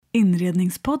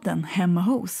Inredningspodden Hemma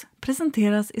hos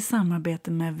presenteras i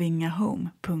samarbete med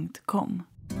vingahome.com.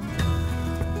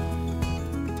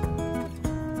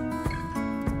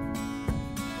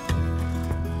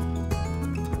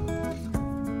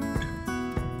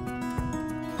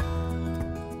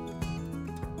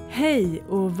 Hej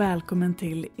och välkommen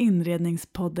till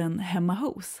Inredningspodden Hemma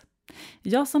hos.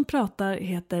 Jag som pratar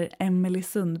heter Emelie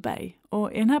Sundberg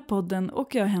och i den här podden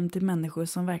åker jag hem till människor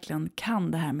som verkligen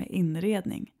kan det här med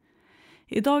inredning.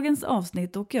 I dagens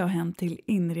avsnitt åker jag hem till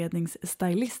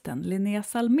inredningsstylisten Linnea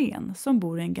Salmén som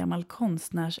bor i en gammal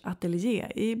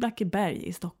konstnärsateljé i Blackeberg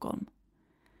i Stockholm.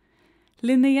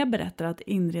 Linnea berättar att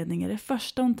inredning är det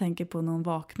första hon tänker på när hon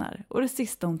vaknar och det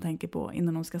sista hon tänker på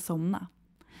innan hon ska somna.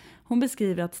 Hon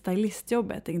beskriver att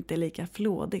stylistjobbet inte är lika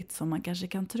flådigt som man kanske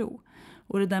kan tro.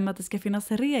 Och det där med att det ska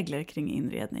finnas regler kring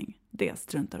inredning, det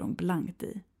struntar hon blankt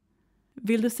i.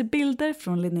 Vill du se bilder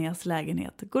från Linneas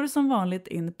lägenhet går du som vanligt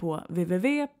in på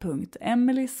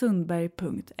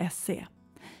www.emeliesundberg.se.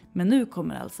 Men nu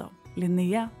kommer alltså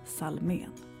Linnea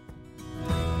Salmén.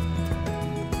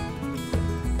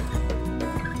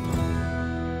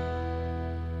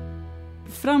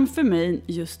 Framför mig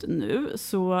just nu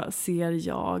så ser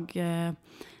jag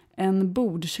en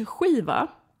bordsskiva,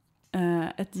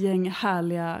 ett gäng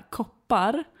härliga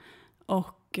koppar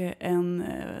och en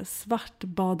svart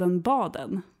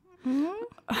baden-baden. Mm.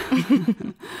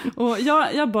 Och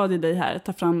jag bad dig här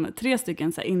ta fram 3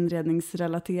 stycken så här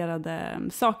inredningsrelaterade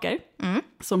saker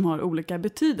som har olika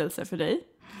betydelser för dig.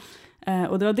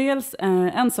 Och det var dels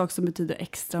en sak som betyder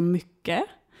extra mycket.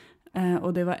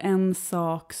 Och det var en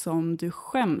sak som du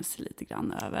skäms lite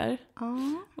grann över.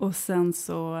 Och sen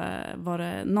så var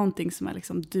det någonting som är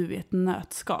liksom du i ett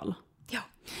nötskal. Ja.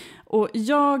 Och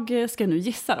jag ska nu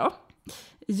gissa då.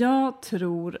 Jag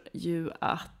tror ju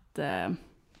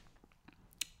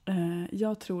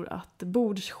att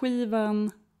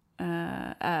bordsskivan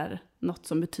är något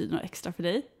som betyder något extra för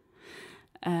dig.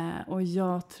 Och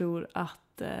jag tror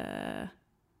att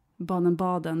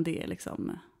baden det är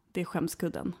liksom det är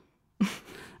skämskudden.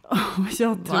 Och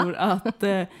jag tror att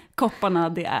kopparna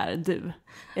det är du,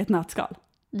 ett nötskal.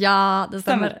 Ja, det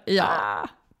stämmer. Ja,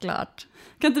 klart.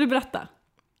 Kan inte du berätta?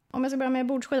 Om jag ska börja med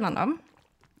bordsskivan då.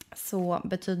 Så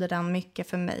betyder den mycket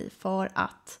för mig för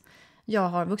att jag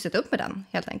har vuxit upp med den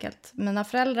helt enkelt. Mina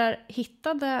föräldrar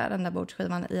hittade den där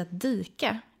bordsskivan i ett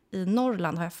dike i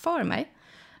Norrland har jag för mig.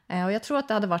 Och jag tror att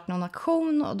det hade varit någon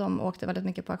auktion och de åkte väldigt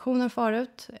mycket på auktioner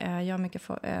förut. Jag gör mycket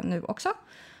nu också.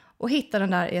 Och hittade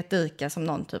den där i ett dike som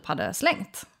någon typ hade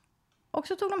slängt. Och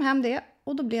så tog de hem det.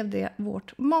 Och då blev det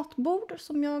vårt matbord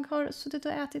som jag har suttit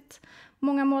och ätit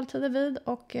många måltider vid.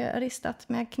 Och ristat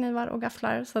med knivar och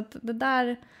gafflar. Så att det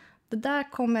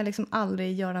där kommer jag liksom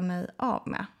aldrig göra mig av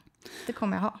med. Det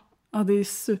kommer jag ha. Ja, det är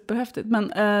superhäftigt.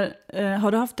 Men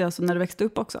har du haft det alltså när du växte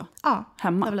upp också? Ja,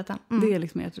 hemma. Det var lite. Det är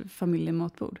liksom ert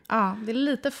familjematbord. Ja, det är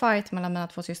lite fight mellan mina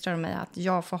 2 systrar och mig att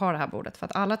jag får ha det här bordet. För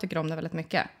att alla tycker om det väldigt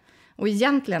mycket. Och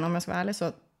egentligen, om jag ska vara ärlig,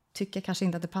 så tycker jag kanske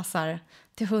inte att det passar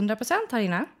till 100% här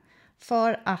inne.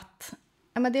 För att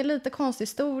det är lite konstig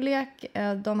storlek.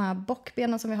 De här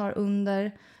bockbenen som vi har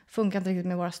under funkar inte riktigt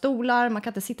med våra stolar. Man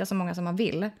kan inte sitta så många som man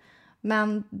vill.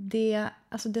 Men det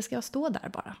ska stå där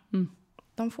bara. Mm.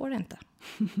 De får det inte.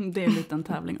 Det är en liten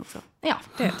tävling också. Ja,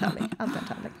 det är en tävling. Allt är en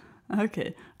tävling.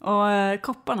 Okej. Och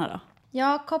kopparna då?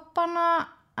 Ja, kopparna...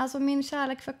 Alltså min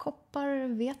kärlek för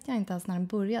koppar vet jag inte ens när den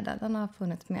började. Den har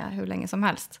funnits med hur länge som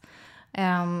helst.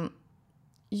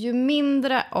 Ju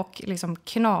mindre och liksom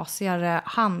knasigare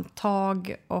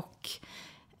handtag och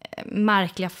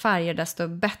märkliga färger desto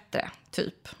bättre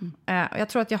typ. Jag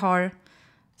tror att jag har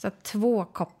 2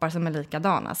 koppar som är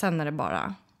likadana. Sen är det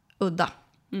bara udda.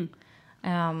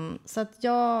 Så att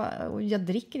jag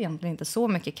dricker egentligen inte så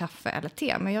mycket kaffe eller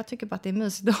te. Men jag tycker bara att det är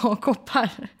mysigt att ha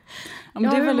koppar. Ja,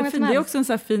 men det är väldigt fint. Det är också en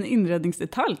så här fin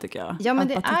inredningsdetalj tycker jag. Ja, men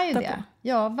det är ju det.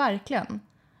 Ja, verkligen.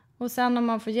 Och sen om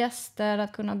man får gäster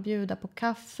att kunna bjuda på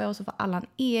kaffe och så får alla en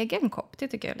egen kopp. Det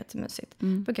tycker jag är lite mysigt. Jag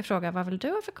brukar fråga, vad vill du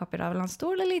ha för kopp idag? Vill ha en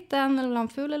stor eller liten? Eller vill ha en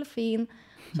ful eller fin?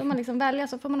 Så om man liksom väljer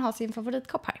så får man ha sin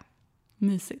favoritkopp här.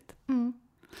 Mysigt.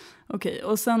 Okej,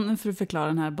 och sen för att förklara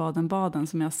den här baden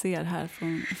som jag ser här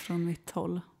från mitt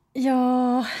håll.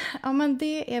 Ja, men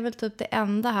det är väl typ det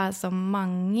enda här som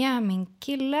Mange, min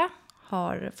kille,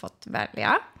 har fått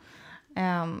välja.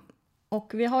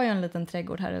 Och vi har ju en liten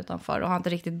trädgård här utanför och har inte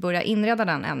riktigt börjat inreda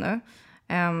den ännu.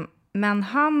 Men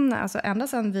han, alltså ända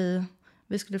sedan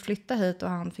vi skulle flytta hit och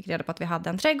han fick reda på att vi hade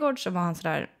en trädgård så var han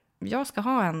sådär, jag ska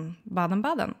ha en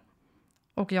baden.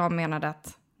 Och jag menade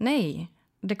att nej,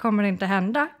 det kommer inte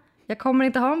hända. Jag kommer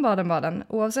inte ha en baden.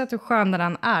 Oavsett hur skön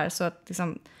den är så att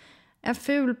liksom, en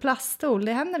ful plaststol,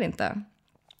 det händer inte.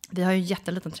 vi har ju en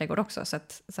jätteliten trädgård också, så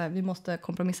att så här, vi måste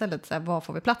kompromissa lite. Så här, vad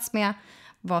får vi plats med?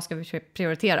 Vad ska vi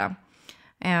prioritera?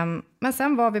 Men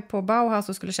sen var vi på Bauhaus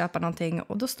och skulle köpa någonting,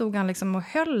 och då stod han liksom och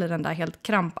höll i den där helt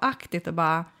krampaktigt och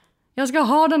bara, jag ska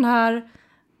ha den här.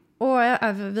 Och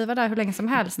vi var där hur länge som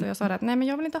helst och jag sa att nej, men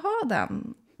jag vill inte ha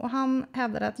den. Och han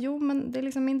hävdade att jo, men det är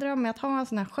liksom min dröm att ha en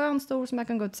sån här skön stor som jag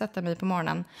kan gå ut och sätta mig på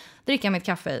morgonen, dricka mitt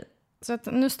kaffe i. Så att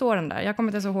nu står den där. Jag kommer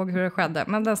inte så ihåg hur det skedde,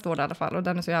 men den står där i alla fall och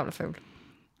den är så jävla ful.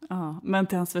 Ja, men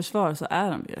till hans försvar så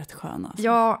är den ju rätt skön. Alltså.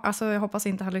 Ja, alltså jag hoppas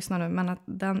inte han lyssnar nu, men att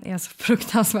den är så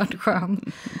fruktansvärt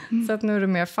skön. Så att nu är det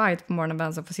mer fight på morgonen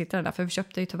vem som får sitta där, för vi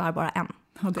köpte ju tyvärr bara en.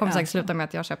 Det kommer säkert sluta med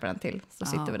att jag köper en till, så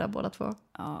sitter vi där båda två.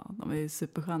 Ja, de är ju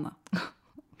supersköna.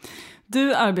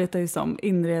 Du arbetar ju som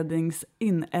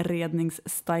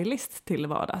inredningsstylist till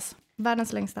vardags.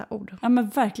 Världens längsta ord. Ja, men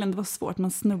verkligen, det var svårt.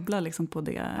 Man snubblar liksom på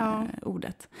det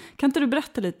ordet. Kan inte du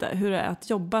berätta lite hur det är att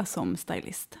jobba som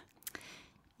stylist?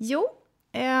 Jo,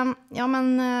 ja,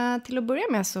 men till att börja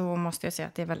med så måste jag säga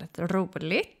att det är väldigt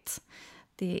roligt.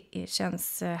 Det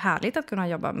känns härligt att kunna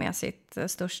jobba med sitt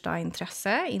största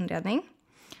intresse, inredning.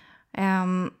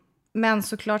 Men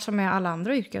såklart som med alla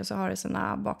andra yrken så har det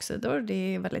sina baksidor.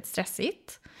 Det är väldigt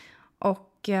stressigt.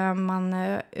 Och man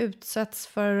utsätts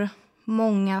för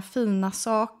många fina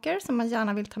saker som man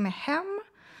gärna vill ta med hem.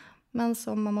 Men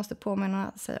som man måste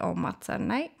påminna sig om att så här,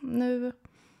 nej, nu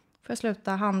får jag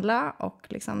sluta handla. Och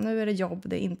liksom, nu är det jobb,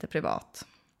 det är inte privat.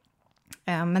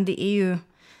 Men det är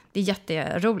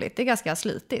jätteroligt. Det är ganska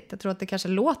slitigt. Jag tror att det kanske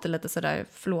låter lite sådär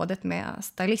flådigt med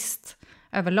stylist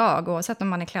överlag, oavsett om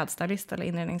man är klädstylist eller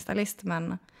inredningsstylist,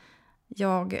 men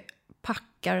jag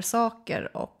packar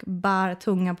saker och bär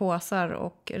tunga påsar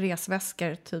och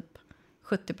resväskor typ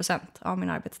 70% av min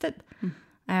arbetstid.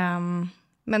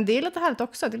 Men det är lite härligt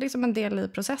också, det är liksom en del i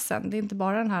processen. Det är inte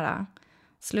bara den här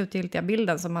slutgiltiga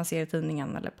bilden som man ser i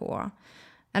tidningen eller på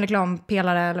en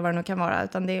reklampelare eller vad det nu kan vara,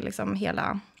 utan det är liksom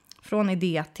hela, från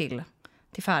idé till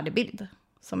färdig bild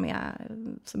som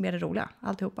är det roliga,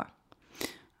 alltihopa.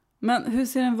 Men hur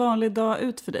ser en vanlig dag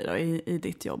ut för dig då i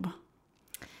ditt jobb?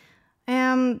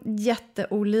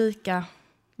 Jätteolika,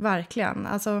 verkligen.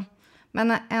 Alltså,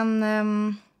 men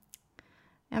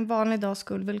en vanlig dag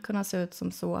skulle väl kunna se ut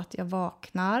som så att jag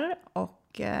vaknar,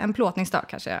 och en plåtningsdag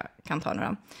kanske jag kan ta nu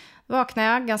då. Vaknar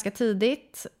jag ganska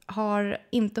tidigt, har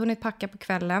inte hunnit packa på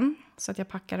kvällen, så att jag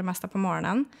packar det mesta på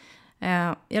morgonen.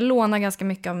 Jag lånar ganska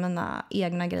mycket av mina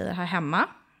egna grejer här hemma,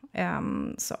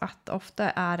 så att ofta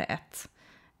är det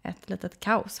ett litet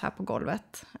kaos här på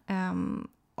golvet.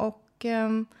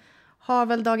 Har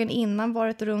väl dagen innan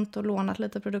varit runt och lånat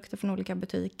lite produkter från olika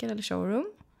butiker eller showroom.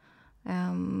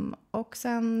 Och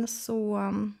sen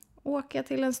så åker jag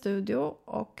till en studio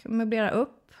och möblerar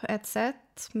upp ett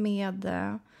set med,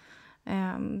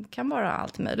 kan vara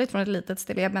allt möjligt, från ett litet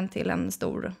stilleben till en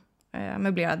stor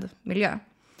möblerad miljö.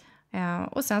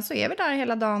 Och sen så är vi där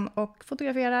hela dagen och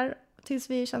fotograferar tills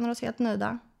vi känner oss helt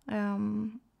nöjda.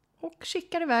 Och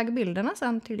skickar iväg bilderna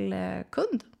sen till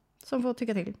kund som får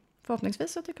tycka till.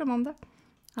 Förhoppningsvis så tycker de om det.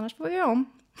 Annars får vi göra om.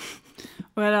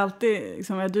 Och är det alltid,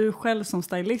 liksom, är du själv som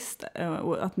stylist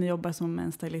och att ni jobbar som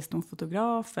en stylist och en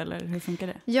fotograf, eller hur funkar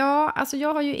det? Ja, alltså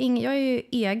jag är ju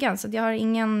egen, så jag har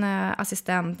ingen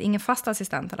ingen fast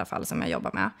assistent i alla fall som jag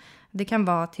jobbar med. Det kan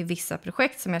vara till vissa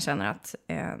projekt som jag känner att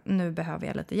nu behöver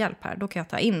jag lite hjälp här. Då kan jag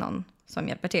ta in någon som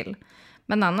hjälper till.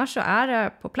 Men annars så är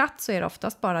det på plats, så är det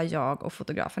oftast bara jag och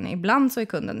fotografen. Ibland så är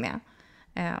kunden med.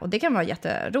 Och det kan vara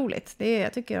jätteroligt.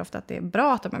 Jag tycker ofta att det är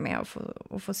bra att de är med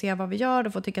och få se vad vi gör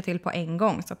och få tycka till på en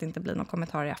gång, så att det inte blir någon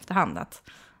kommentar i efterhand att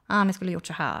ni skulle gjort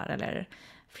så här eller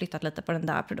flyttat lite på den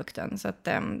där produkten. Så att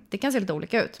det kan se lite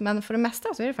olika ut. Men för det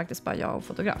mesta så är det faktiskt bara jag och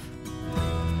fotograf.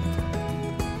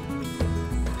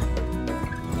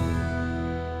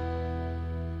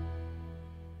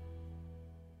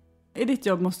 I ditt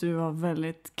jobb måste du vara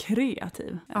väldigt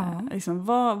kreativ. Ja. Liksom,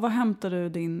 vad hämtar du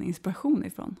din inspiration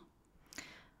ifrån?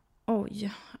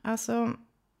 Oj, alltså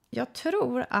jag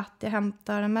tror att jag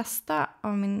hämtar det mesta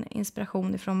av min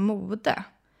inspiration ifrån mode.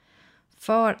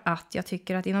 För att jag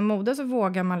tycker att inom mode så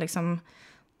vågar man liksom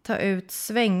ta ut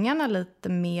svängarna lite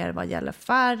mer vad gäller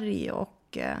färg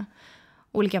och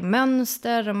olika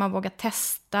mönster. Och man vågar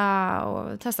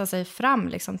testa sig fram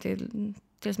liksom till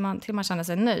man känner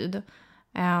sig nöjd.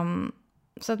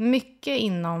 Så att mycket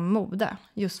inom mode,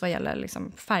 just vad gäller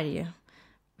liksom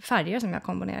färger som jag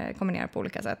kombinerar på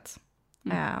olika sätt.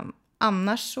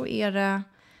 Annars så är det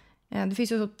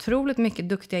finns ju så otroligt mycket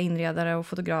duktiga inredare och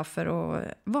fotografer och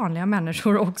vanliga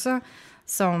människor också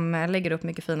som lägger upp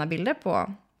mycket fina bilder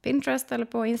på Pinterest eller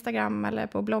på Instagram eller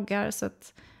på bloggar, så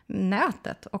att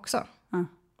nätet också.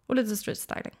 Och lite street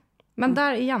styling. Men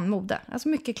där igen mode, alltså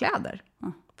mycket kläder.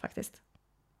 faktiskt.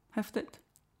 Häftigt.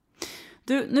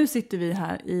 Du, nu sitter vi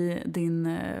här i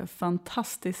din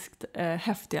fantastiskt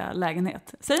häftiga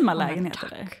lägenhet. Säger man lägenhet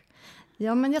eller?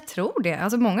 Ja, men jag tror det.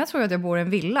 Alltså många tror att jag bor i en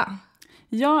villa.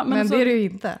 Ja, men alltså, det är det ju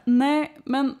inte. Nej,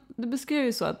 men du beskrev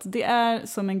ju så att det är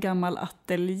som en gammal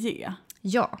ateljé.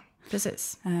 Ja,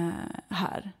 precis.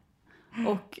 Här.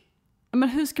 Och men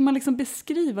hur ska man liksom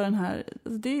beskriva den här?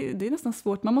 Det är nästan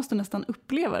svårt. Man måste nästan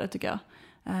uppleva det tycker jag.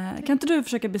 Kan inte du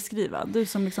försöka beskriva? Du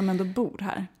som liksom ändå bor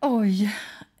här. Oj.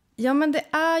 Ja, men det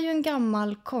är ju en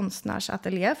gammal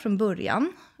konstnärsateljé från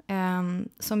början.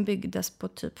 Som byggdes på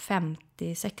typ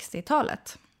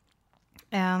 50-60-talet.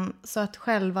 Så att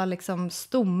själva liksom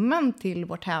stommen till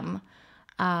vårt hem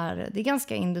det är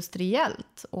ganska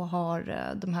industriellt. Och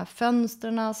har de här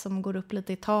fönsterna som går upp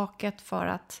lite i taket för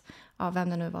att, ja, vem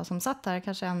det nu var som satt här,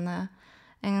 kanske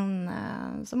en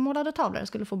som målade tavlor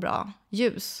skulle få bra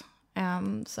ljus.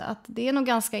 Så att det är nog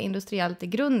ganska industriellt i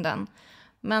grunden.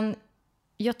 Men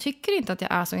jag tycker inte att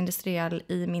jag är så industriell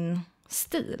i min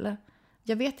stil.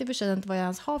 Jag vet i och för sig inte vad jag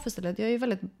ens har för stil. Jag är ju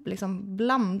väldigt liksom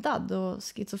blandad och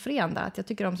schizofren där. Att jag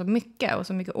tycker om så mycket och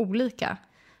så mycket olika.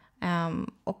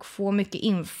 Och få mycket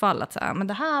infall. Att säga, men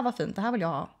det här var fint, det här vill jag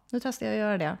ha. Nu testar jag att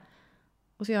göra det.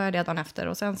 Och så gör jag det dagen efter.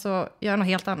 Och sen så gör jag något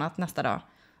helt annat nästa dag.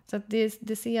 Så att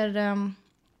det ser...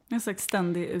 En slags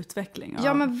ständig utveckling.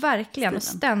 Ja, men verkligen. Och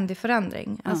ständig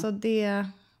förändring. Ja. Alltså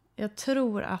jag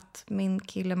tror att min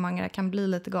kille Mangara kan bli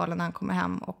lite galen när han kommer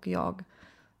hem. Och jag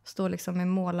står liksom med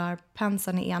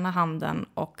målarpenseln i ena handen.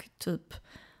 Och typ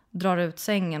drar ut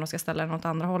sängen och ska ställa den åt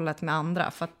andra hållet med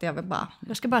andra. För att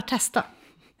jag ska bara testa.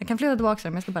 Jag kan flytta tillbaka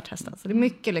men jag ska bara testa. Så det är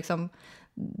mycket liksom,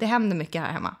 det händer mycket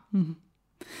här hemma. Mm.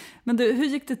 Men du, hur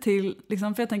gick det till,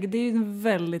 liksom, för jag tänker det är ju en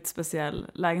väldigt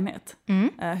speciell lägenhet.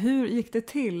 Hur gick det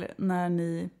till när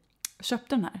ni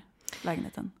köpte den här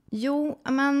lägenheten? Jo,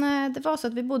 men det var så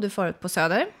att vi bodde förut på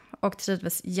Söder och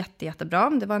trivdes jättebra.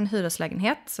 Det var en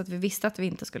hyreslägenhet så att vi visste att vi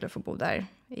inte skulle få bo där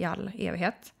i all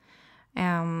evighet.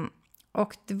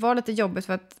 Och det var lite jobbigt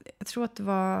för att jag tror att det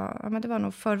var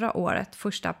nog förra året,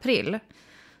 1 april.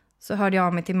 Så hörde jag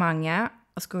av mig till Mange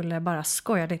och skulle bara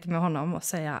skoja lite med honom och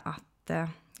säga att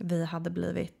vi hade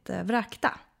blivit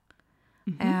vräkta.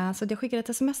 Så jag skickade ett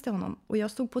sms till honom och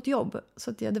jag stod på ett jobb.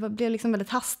 Så det blev liksom väldigt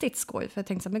hastigt skoj. För jag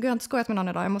tänkte att jag har inte skojat med någon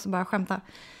idag, jag måste bara skämta.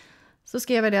 Så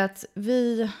skrev jag det att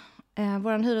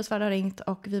vår hyresvärd har ringt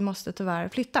och vi måste tyvärr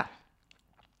flytta.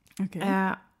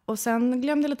 Okay. Och sen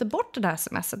glömde jag lite bort det där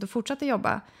smset och fortsatte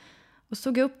jobba. Och så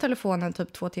tog jag upp telefonen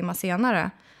typ 2 timmar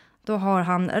senare. Då har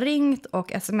han ringt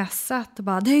och smsat och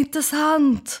bara, det är inte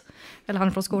sant. Eller han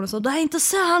är från skolan och så, det är inte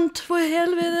sant, för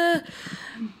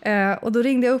helvete. Och då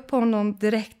ringde jag upp honom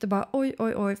direkt och bara, oj,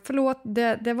 förlåt,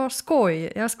 det var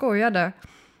skoj. Jag skojade.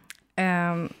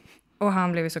 Och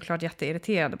han blev ju såklart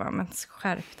jätteirriterad. Bara, men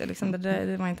skärp det, liksom,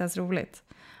 det var inte ens roligt.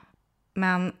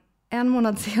 Men 1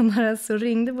 månad senare så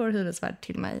ringde vår hyresvärd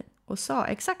till mig och sa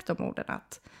exakt de orden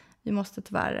att vi måste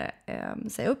tyvärr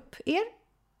säga upp er.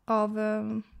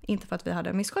 Inte för att vi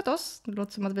hade misskött oss, det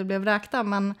låter som att vi blev vräkta,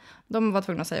 men de var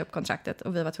tvungna att säga upp kontraktet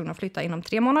och vi var tvungna att flytta inom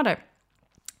 3 månader.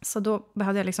 Så då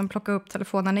behövde jag liksom plocka upp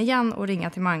telefonen igen och ringa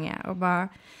till Mange och bara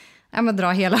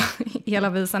dra hela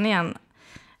visan igen.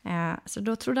 Så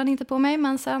då trodde han inte på mig,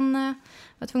 men sen var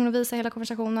jag tvungen att visa hela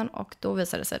konversationen och då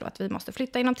visade det sig då att vi måste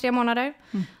flytta inom 3 månader.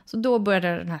 Så då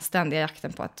började den här ständiga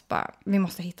jakten på att vi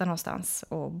måste hitta någonstans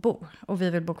att bo. Och vi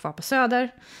vill bo kvar på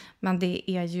Söder, men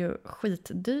det är ju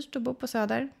skitdyrt att bo på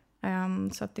Söder.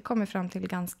 Så att det kommer fram till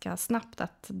ganska snabbt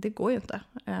att det går ju inte.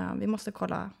 Vi måste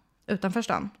kolla utanför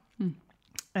stan.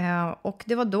 Och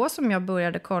det var då som jag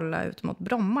började kolla ut mot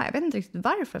Bromma. Jag vet inte riktigt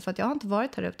varför, för att jag har inte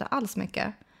varit här ute alls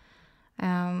mycket.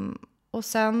 Och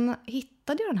sen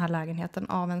hittade jag den här lägenheten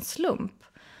av en slump.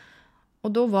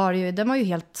 Och då den var ju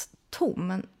helt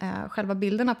tom. Själva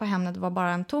bilderna på hemmet var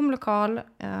bara en tom lokal.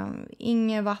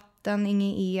 Inget vatten,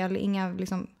 ingen el, inga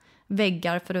liksom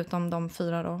väggar förutom de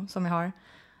 4 då, som vi har.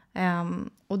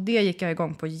 Och det gick jag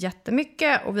igång på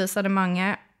jättemycket och visade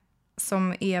Mange,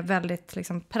 som är väldigt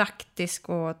liksom praktisk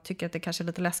och tycker att det kanske är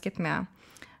lite läskigt med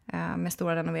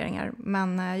stora renoveringar.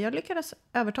 Men jag lyckades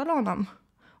övertala honom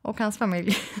och hans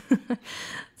familj.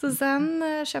 Så sen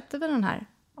köpte vi den här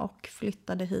och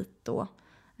flyttade hit då.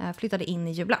 Flyttade in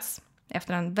i julas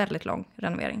efter en väldigt lång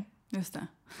renovering. Just det.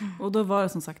 Och då var det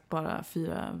som sagt bara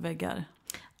 4 väggar.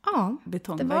 Ja,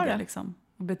 betongväggar, det var det. Liksom.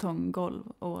 Betonggolv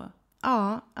och...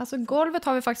 Ja, alltså golvet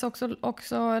har vi faktiskt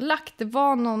också lagt. Det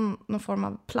var någon form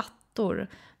av plattor.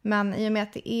 Men i och med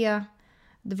att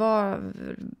det var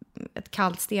ett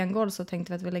kallt stengolv så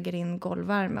tänkte vi att vi lägger in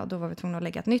golvvärme. Och då var vi tvungna att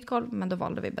lägga ett nytt golv. Men då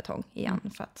valde vi betong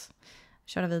igen för att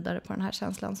köra vidare på den här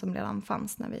känslan som redan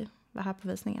fanns när vi var här på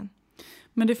visningen.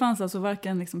 Men det fanns alltså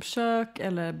varken liksom kök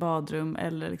eller badrum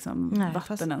eller liksom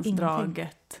vatten ens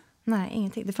draget? Nej,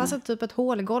 ingenting. Det fanns typ ett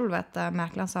hål i golvet där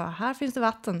mäklaren sa, här finns det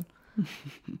vatten.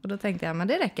 Och då tänkte jag, men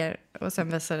det räcker. Och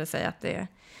sen visade det sig att det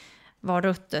var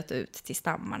ruttet ut till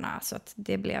stammarna. Så att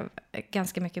det blev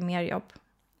ganska mycket mer jobb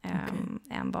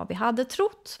än vad vi hade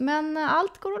trott. Men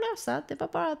allt går att lösa. Det var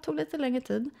bara tog lite längre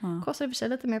tid. Kostade för sig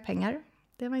lite mer pengar.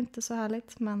 Det var inte så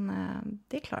härligt, men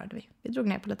det klarade vi. Vi drog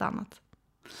ner på lite annat.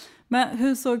 Men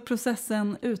hur såg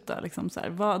processen ut då? Liksom så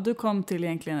här, du kom till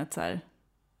egentligen ett så här,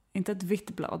 inte ett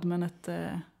vitt blad, men ett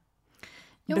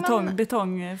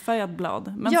betongfärgat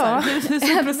blad. Men så här, hur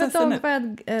såg processen ut?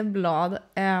 Betongfärgat blad.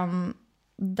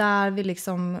 Där vi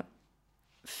liksom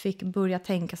fick börja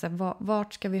tänka sig,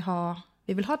 vart ska vi ha?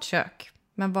 Vi vill ha ett kök,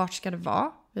 men vart ska det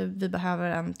vara? Vi behöver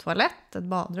en toalett, ett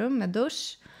badrum med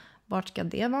dusch. Vart ska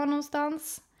det vara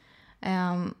någonstans?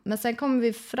 Men sen kom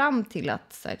vi fram till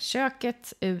att så här,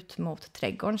 köket ut mot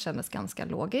trädgården kändes ganska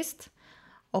logiskt.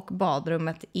 Och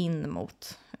badrummet in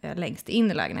mot längst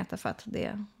in i lägenheten, för att det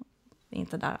är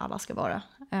inte där alla ska vara.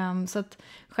 Så att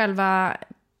själva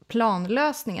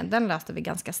planlösningen, den löste vi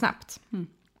ganska snabbt.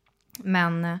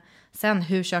 Men sen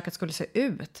hur köket skulle se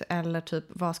ut, eller typ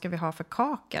vad ska vi ha för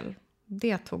kakel,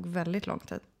 det tog väldigt lång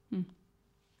tid.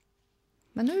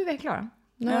 Men nu är vi klara.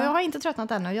 Jag har inte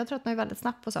tröttnat ännu. Jag tröttnar ju väldigt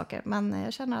snabbt på saker. Men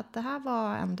jag känner att det här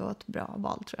var ändå ett bra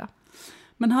val, tror jag.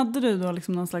 Men hade du då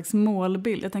liksom någon slags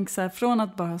målbild? Jag tänker så här, från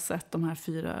att bara ha sett de här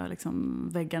 4 liksom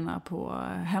väggarna på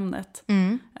Hemnet.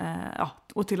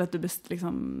 Och till att du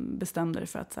bestämde dig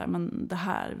för att så här, men det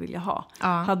här vill jag ha. Ja.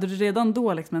 Hade du redan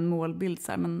då liksom en målbild,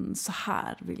 så här, men så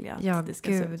här vill jag att det ska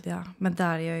se ut? Ja. Men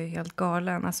där är jag ju helt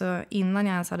galen. Alltså, innan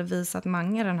jag ens hade visat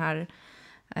Mange den här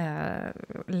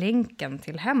länken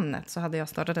till Hemnet, så hade jag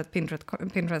startat ett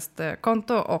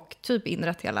Pinterest-konto och typ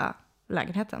inrett hela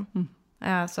lägenheten.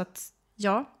 Så att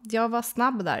jag var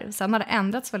snabb där. Sen har det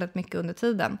ändrats väldigt mycket under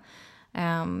tiden.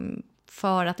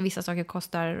 För att vissa saker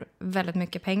kostar väldigt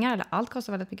mycket pengar, eller allt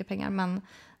kostar väldigt mycket pengar, men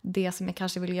det som jag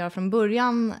kanske ville göra från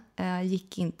början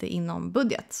gick inte inom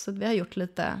budget. Så vi har gjort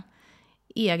lite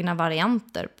egna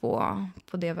varianter på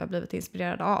det vi har blivit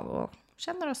inspirerade av, och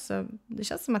det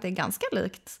känns som att det är ganska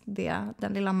likt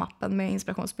den lilla mappen med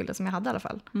inspirationsbilder som jag hade i alla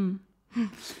fall.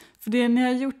 För det ni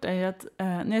har gjort är att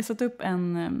ni har satt upp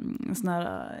en sån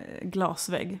här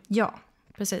glasvägg. Ja,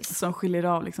 precis. Som skiljer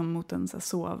av liksom mot en så här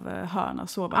sovhörna,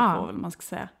 sovalkov eller man ska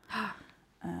säga.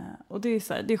 Och det är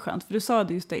så här, det är skönt, för du sa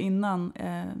det just det innan,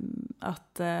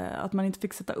 att man inte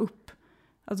fick sätta upp.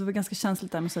 Alltså det var ganska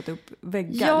känsligt där med att sätta upp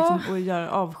väggar liksom, och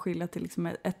göra avskilja till liksom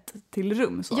ett till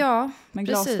rum. Så. Ja, men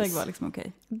glasvägg var liksom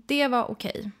okej. Det var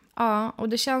okej. Ja, och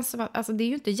det känns som att alltså, det är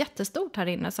ju inte jättestort här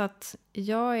inne, så att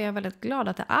jag är väldigt glad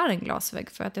att det är en glasvägg,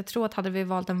 för att jag tror att hade vi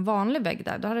valt en vanlig vägg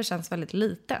där, då hade det känts väldigt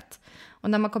litet. Och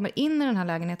när man kommer in i den här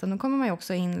lägenheten, då kommer man ju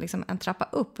också in liksom en trappa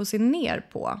upp och se ner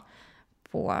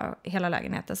på hela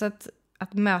lägenheten. Så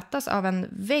att mötas av en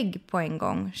vägg på en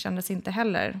gång kändes inte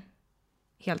heller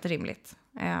helt rimligt.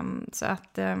 Så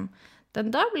att den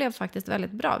där blev faktiskt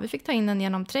väldigt bra. Vi fick ta in den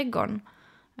genom trädgården.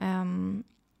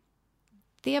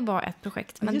 Det var ett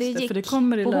projekt, men det gick för det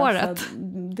kommer i på håret.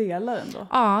 Delar ändå.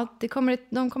 Ja,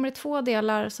 de kommer i 2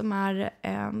 delar som är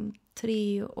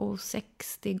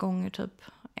 3,60 gånger typ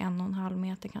 1,5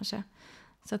 meter kanske.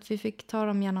 Så att vi fick ta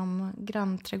dem genom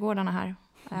grannträdgårdarna här.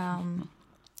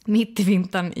 Mitt i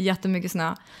vintern, jättemycket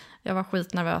snö. Jag var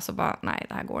skitnervös och bara, nej,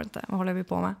 det här går inte. Vad håller vi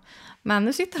på med? Men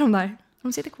nu sitter de där.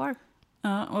 De sitter kvar.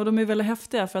 Ja, och de är väldigt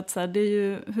häftiga, för att så här, det är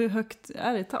ju, hur högt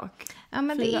är det i tak? Ja,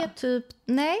 men 4. Det är typ,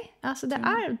 nej, alltså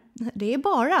det är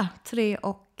bara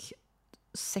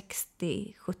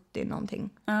 3,60, 70 någonting.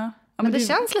 Ja. Men det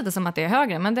känns lite som att det är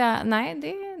högre, men det är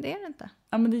det inte.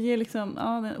 Ja, men det ger liksom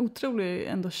en otrolig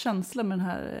ändå känsla med den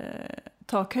här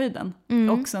takhöjden.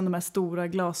 Och sen de här stora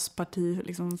glasparti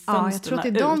liksom, fönsterna. Ja, jag tror att det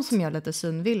är de som gör lite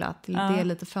synvilla. Att det är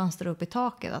lite fönster upp i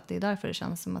taket. Att det är därför det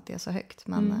känns som att det är så högt.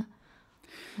 Men,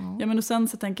 ja, men och sen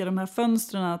så tänker jag de här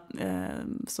fönsterna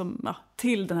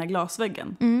till den här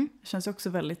glasväggen. Det känns ju också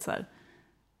väldigt så här.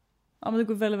 Ja, men det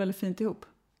går väldigt, väldigt fint ihop.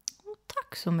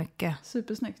 Tack så mycket.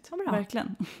 Supersnyggt,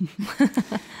 verkligen.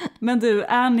 Men du,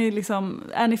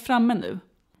 är ni framme nu?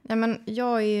 Ja, men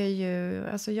jag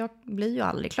blir ju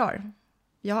aldrig klar.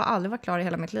 Jag har aldrig varit klar i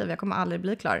hela mitt liv. Jag kommer aldrig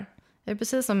bli klar. Jag är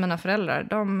precis som mina föräldrar.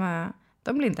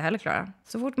 De blir inte heller klara.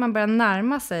 Så fort man börjar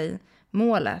närma sig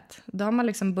målet, då har man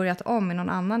liksom börjat om i någon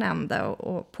annan ände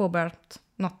och påbörjat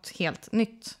något helt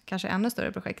nytt, kanske ännu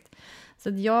större projekt. Så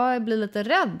jag blir lite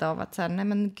rädd av att nej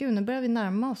men gud, nu börjar vi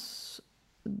närma oss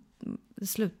det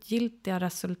slutgiltiga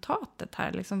resultatet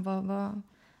här. Liksom,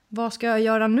 vad ska jag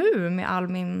göra nu med all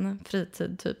min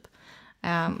fritid typ?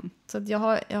 Så att jag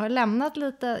har lämnat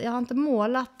lite, jag har inte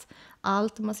målat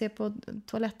allt. Om man ser på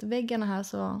toalettväggarna här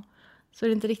så är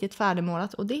det inte riktigt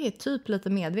färdigmålat. Och det är typ lite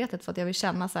medvetet för att jag vill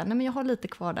känna så här, nej men jag har lite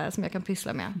kvar där som jag kan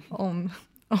pyssla med om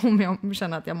jag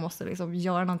känner att jag måste liksom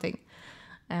göra någonting.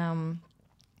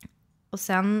 Och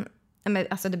sen, men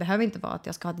alltså det behöver inte vara att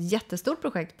jag ska ha ett jättestort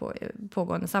projekt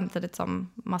pågående samtidigt som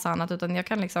massa annat, utan jag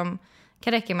kan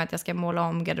räcka med att jag ska måla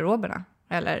om garderoberna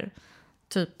eller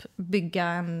typ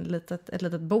bygga ett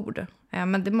litet bord.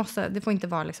 Men det får inte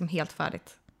vara liksom helt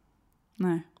färdigt.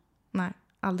 Nej,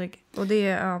 aldrig. Och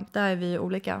där är vi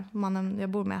olika. Mannen jag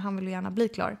bor med, han vill gärna bli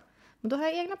klar. Men då har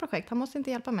jag egna projekt, han måste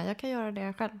inte hjälpa mig. Jag kan göra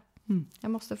det själv.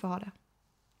 Jag måste få ha det.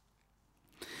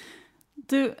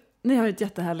 Du, ni har ett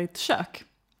jättehärligt kök.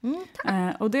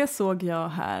 Och det såg jag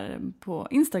här på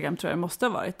Instagram, tror jag det måste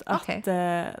ha varit. Att,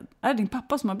 är det din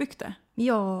pappa som har byggt det?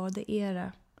 Ja, det är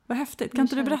det. Vad häftigt. Kan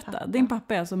inte du berätta? Pappa. Din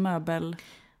pappa är alltså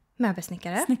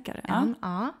möbelsnickare.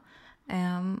 Ja.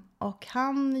 Och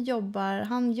han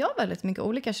gör väldigt mycket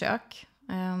olika kök.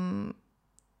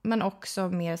 Men också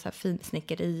mer så här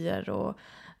finsnickerier och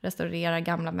restaurerar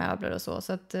gamla möbler och så.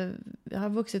 Så att jag har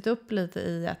vuxit upp lite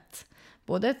i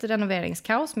både ett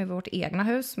renoveringskaos med vårt egna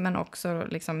hus, men också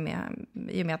liksom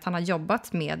i och med att han har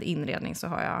jobbat med inredning så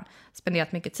har jag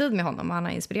spenderat mycket tid med honom. Han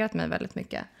har inspirerat mig väldigt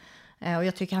mycket. Och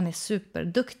jag tycker han är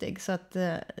superduktig, så att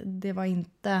det var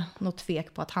inte något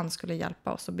tvek på att han skulle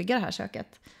hjälpa oss att bygga det här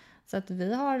köket. Så att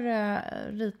vi har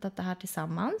ritat det här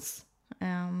tillsammans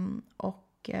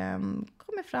och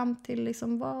kommit fram till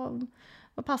liksom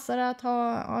vad passar det att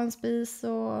ha en spis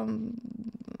och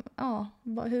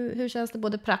hur känns det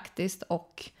både praktiskt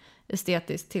och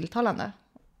estetiskt tilltalande.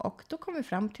 Och då kom vi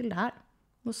fram till det här.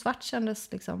 Och svart kändes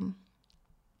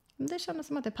det kändes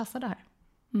som att det passade här.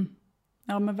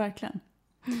 Ja, men verkligen.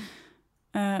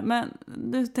 Men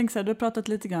du tänker så här, du har pratat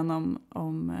lite grann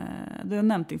om du har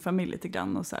nämnt din familj lite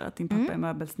grann och så här, att din pappa är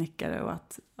möbelsnickare och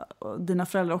att dina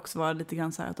föräldrar också var lite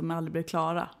grann så här att de aldrig blev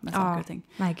klara med saker och ting.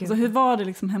 Så hur var det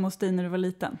liksom hemma hos dig när du var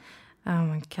liten? Ja,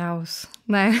 men kaos.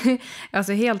 Nej,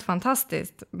 alltså helt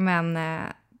fantastiskt. Men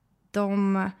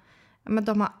de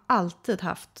har alltid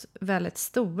haft väldigt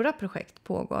stora projekt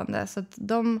pågående. Så att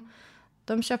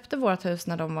de köpte vårt hus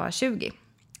när de var 20.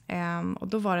 Och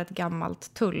då var det ett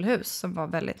gammalt tullhus som var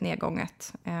väldigt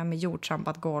nedgånget. Med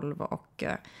jordtrampat golv och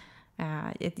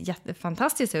ett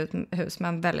jättefantastiskt hus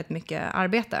med väldigt mycket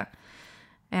arbete.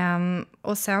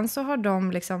 Och sen så har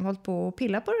de liksom hållit på att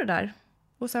pilla på det där.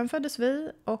 Och sen föddes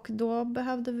vi och då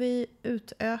behövde vi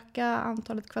utöka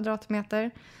antalet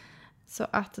kvadratmeter. Så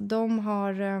att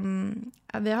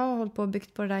vi har hållit på och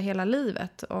byggt på det där hela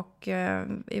livet. Och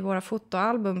i våra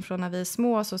fotoalbum från när vi är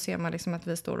små så ser man liksom att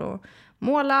vi står och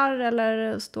målar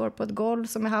eller står på ett golv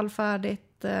som är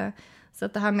halvfärdigt. Så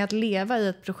att det här med att leva i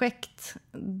ett projekt,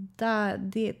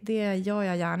 det gör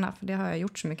jag gärna. För det har jag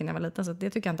gjort så mycket när jag var liten, så det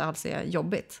tycker jag inte alls är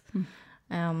jobbigt.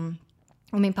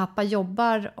 Och min pappa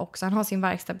jobbar också, han har sin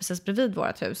verkstad precis bredvid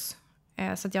vårt hus.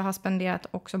 Så att jag har spenderat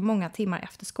också många timmar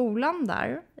efter skolan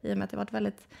där. I och med att jag var ett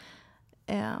väldigt,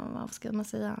 vad ska man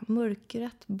säga,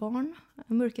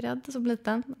 mörkrädd som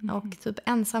liten. Och typ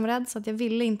ensamrädd, så att jag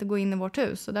ville inte gå in i vårt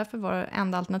hus. Och därför var det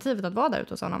enda alternativet att vara där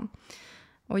ute hos honom.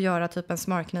 Och göra typ en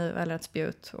smörkniv eller ett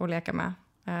spjut och leka med.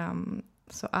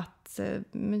 Så att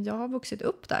jag har vuxit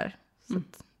upp där. Så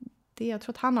att jag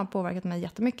tror att han har påverkat mig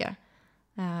jättemycket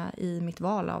i mitt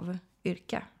val av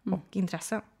yrke och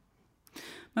intressen.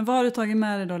 Men vad har du tagit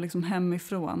med dig då liksom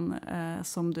hemifrån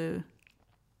som du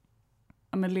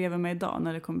lever med idag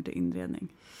när det kommer till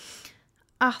inredning?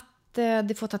 Att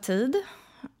det får ta tid.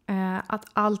 Att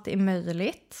allt är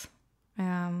möjligt.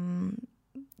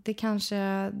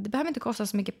 Det behöver inte kosta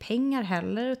så mycket pengar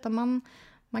heller, utan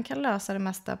man kan lösa det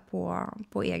mesta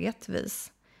på eget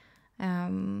vis.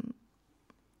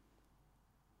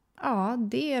 Ja,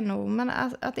 det är nog, men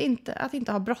att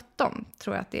inte ha bråttom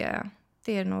tror jag att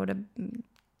det är nog det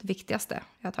viktigaste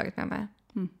jag har tagit med mig.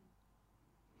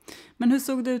 Men hur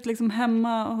såg det ut liksom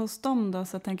hemma hos dem då,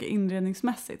 så jag tänker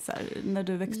inredningsmässigt så här, när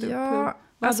du växte upp?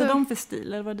 Vad hade de för stil,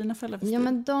 eller vad hade dina föräldrar för stil? Ja,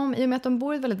 men i och med att de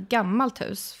bor i ett väldigt gammalt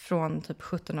hus från typ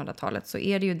 1700-talet så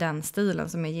är det ju den stilen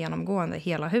som är genomgående i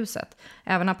hela huset.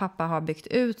 Även när pappa har byggt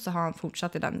ut så har han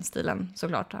fortsatt i den stilen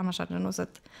såklart, annars hade det nog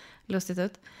sett lustigt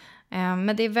ut.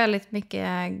 Men det är väldigt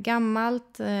mycket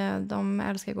gammalt. De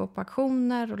älskar att gå på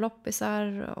auktioner och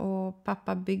loppisar. Och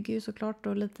pappa bygger ju såklart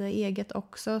och lite eget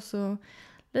också. Så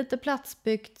lite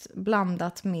platsbyggt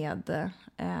blandat med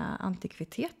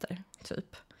antikviteter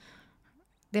typ.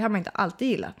 Det har man inte alltid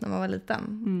gillat när man var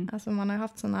liten. Alltså man har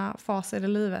haft såna faser i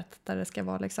livet där det ska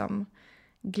vara liksom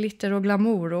glitter och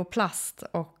glamour och plast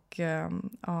och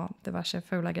och diverse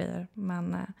fula grejer.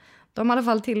 Men de har i alla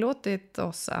fall tillåtit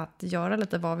oss att göra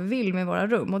lite vad vi vill med våra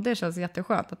rum. Och det känns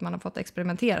jätteskönt att man har fått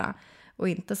experimentera. Och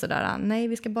inte sådär, nej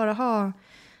vi ska bara ha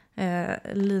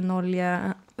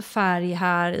linoljefärg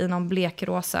här i någon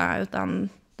blekrosa. Utan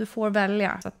du får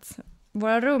välja. Så att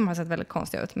våra rum har sett väldigt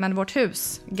konstiga ut. Men vårt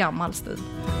hus, gammal stil.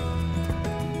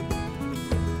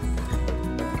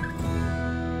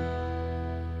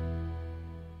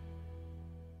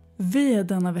 Vi är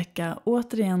denna vecka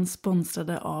återigen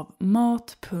sponsrade av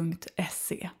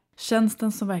mat.se.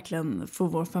 Tjänsten som verkligen får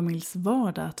vår familjs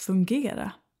vardag att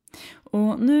fungera.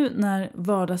 Och nu när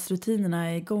vardagsrutinerna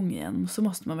är igång igen så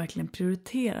måste man verkligen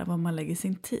prioritera vad man lägger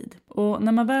sin tid. Och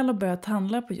när man väl har börjat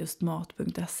handla på just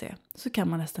mat.se så kan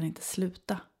man nästan inte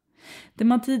sluta. Det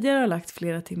man tidigare har lagt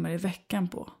flera timmar i veckan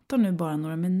på tar nu bara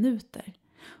några minuter.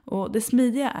 Och det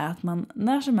smidiga är att man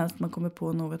när som helst man kommer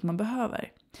på något man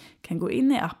behöver kan gå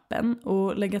in i appen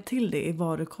och lägga till det i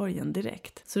varukorgen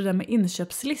direkt. Så det där med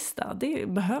inköpslista, det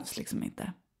behövs liksom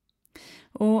inte.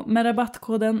 Och med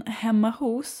rabattkoden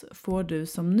HEMMAHOS får du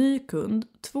som ny kund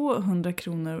 200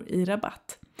 kronor i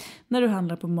rabatt när du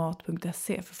handlar på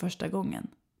mat.se för första gången.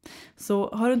 Så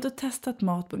har du inte testat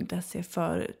mat.se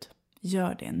förut,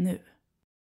 gör det nu.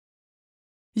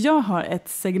 Jag har ett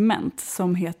segment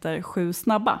som heter 7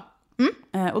 snabba.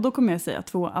 Och då kommer jag säga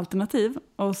 2 alternativ.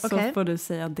 Och så får du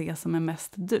säga det som är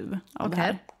mest du av det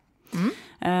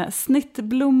här.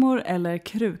 Snittblommor eller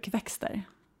krukväxter?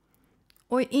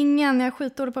 Oj, ingen. Jag är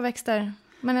skitdålig på växter.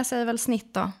 Men jag säger väl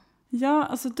snitt då. Ja,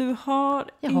 alltså du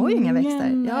har jag har ju inga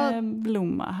växter.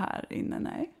 Blomma här inne,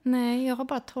 nej. Nej, jag har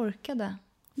bara torkade.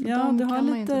 Ja, du har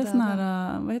lite sån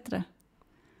här, vad heter det?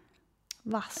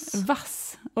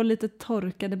 Vass och lite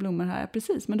torkade blommor här,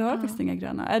 precis. Men du har faktiskt inga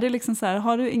gröna. Är det liksom så här,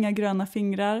 har du inga gröna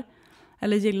fingrar?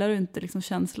 Eller gillar du inte liksom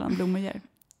känslan blommor ger?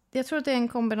 Jag tror att det är en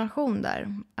kombination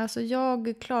där. Alltså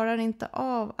jag klarar inte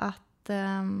av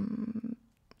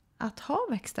att ha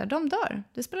växter. De dör.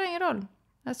 Det spelar ingen roll.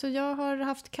 Alltså jag har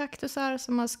haft kaktusar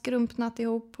som har skrumpnat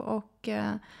ihop och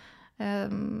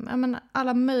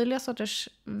alla möjliga sorters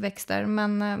växter.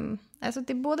 Men alltså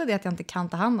det är både det att jag inte kan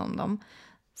ta hand om dem.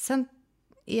 Sen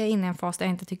är jag inne i en fas där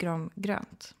jag inte tycker om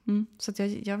grönt. Så att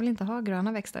jag vill inte ha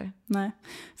gröna växter. Nej,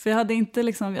 för jag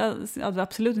hade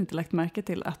absolut inte lagt märke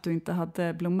till att du inte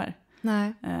hade blommor.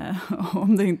 Nej.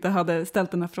 Om du inte hade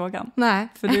ställt den här frågan. Nej.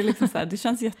 För det är liksom så här, det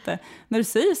känns när du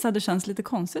säger så här, det känns lite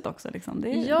konstigt också. Liksom.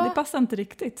 Det passar inte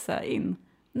riktigt så här in.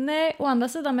 Nej, å andra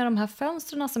sidan med de här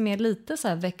fönstren som är lite så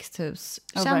här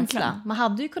växthuskänsla. Man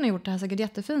hade ju kunnat gjort det här säkert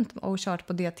jättefint och kört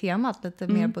på det temat lite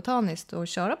mer botaniskt och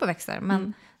köra på växter.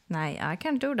 Men nej, I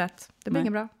can't do that. Det blir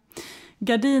inget bra.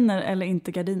 Gardiner eller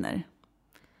inte gardiner?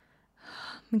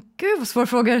 Men gud vad svåra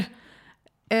frågor.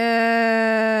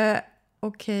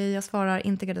 Okej, jag svarar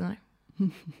inte gardiner.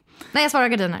 Nej, jag svarar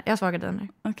gardiner.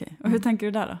 Okej, och hur tänker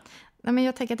du där då? Nej, men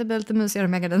jag tänker att det blir lite mysigare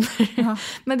med gardiner.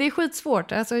 Men det är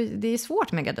skitsvårt. Alltså, det är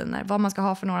svårt med gardiner. Vad man ska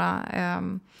ha för några.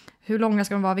 Hur långa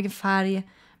ska de vara, vilken färg.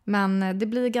 Men det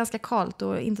blir ganska kallt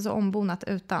och inte så ombonat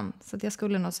utan. Så att jag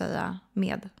skulle nog säga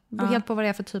med. Det beror helt på vad det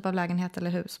är för typ av lägenhet eller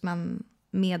hus. Men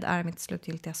med är mitt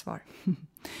slutgiltiga svar.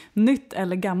 Nytt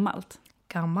eller gammalt?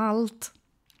 Gammalt.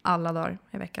 Alla dagar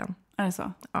i veckan. Är det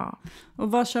så? Ja.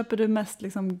 Och vad köper du mest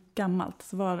liksom gammalt?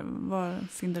 Så var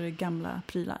finner du gamla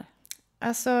prylar?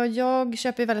 Alltså jag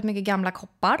köper väldigt mycket gamla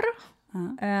koppar.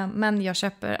 Men jag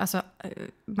köper, alltså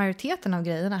majoriteten av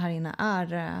grejerna här inne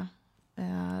är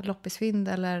loppisfynd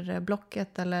eller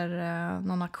Blocket eller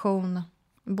någon auktion.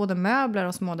 Både möbler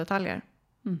och små detaljer.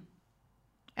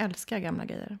 Älskar gamla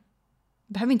grejer.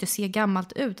 Behöver inte se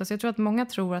gammalt ut. Alltså jag tror att många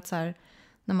tror att så här,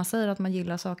 när man säger att man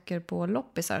gillar saker på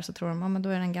loppisar så tror de men då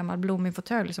är det en gammal blommig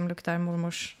fåtölj som luktar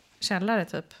mormors källare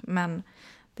typ. Men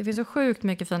det finns så sjukt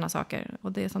mycket fina saker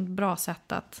och det är ett sånt bra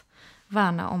sätt att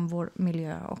värna om vår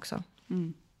miljö också.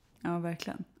 Ja,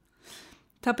 verkligen.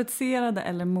 Tapetserade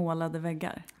eller målade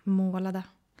väggar? Målade.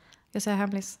 Jag säger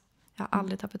hemlis. Jag har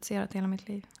aldrig tapetserat i hela mitt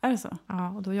liv. Är det så? Ja,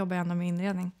 och då jobbar jag ändå med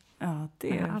inredning. Ja,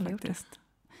 det är faktiskt.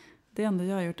 Det är ändå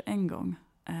jag har gjort en gång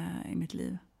i mitt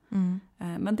liv.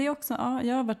 Men det är också,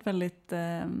 jag har varit väldigt,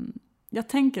 jag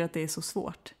tänker att det är så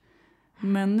svårt.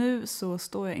 Men nu så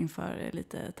står jag inför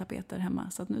lite tapeter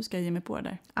hemma. Så att nu ska jag ge mig på det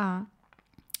där. Ja.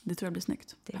 Det tror jag blir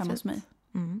snyggt. Det är hemma fint. hos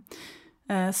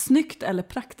mig. Snyggt eller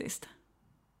praktiskt?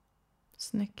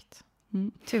 Snyggt.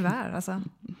 Tyvärr alltså.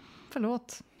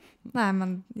 Förlåt. Nej,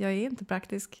 men jag är inte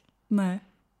praktisk. Nej.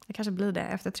 Jag kanske blir det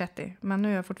efter 30. Men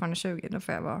nu är jag fortfarande 20. Då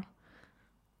får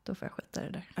jag skita i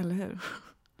det där. Eller hur?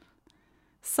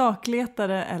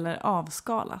 Sakletare eller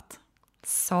avskalat?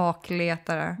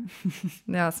 Sakletare.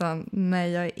 Alltså,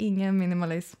 nej, jag är ingen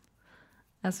minimalism.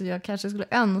 Alltså jag kanske skulle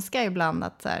önska ibland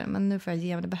att så här, men nu får jag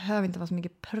ge mig, det behöver inte vara så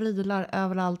mycket prylar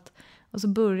överallt. Och så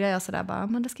börjar jag sådär bara,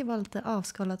 men det ska vara lite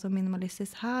avskalat och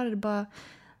minimalistiskt. Här är det bara,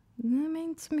 nej men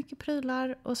inte så mycket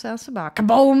prylar. Och sen så bara,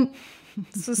 kaboom!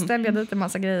 Så ställer jag dit en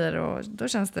massa grejer och då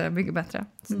känns det mycket bättre.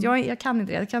 Så jag kan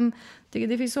inte det.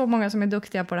 Det finns så många som är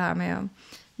duktiga på det här med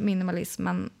minimalism,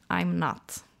 men I'm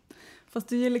not. Fast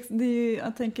det är ju,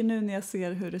 jag tänker nu när jag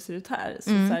ser hur det ser ut här, så,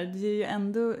 så här, det är ju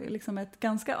ändå liksom ett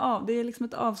det är liksom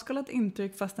ett avskalat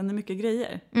intryck fast det är mycket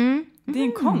grejer. Det är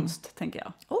en konst, tänker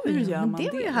jag. Oj, hur gör man det?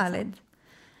 Det var ju liksom? härligt.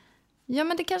 Ja,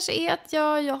 men det kanske är att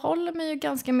jag håller mig ju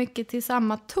ganska mycket till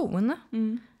samma ton.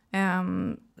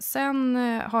 Sen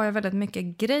har jag väldigt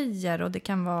mycket grejer och det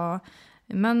kan vara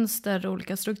mönster och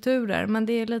olika strukturer, men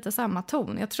det är lite samma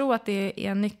ton. Jag tror att det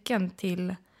är nyckeln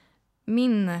till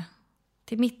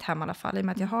mitt hem i alla fall, i och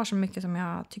med att jag har så mycket som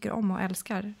jag tycker om och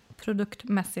älskar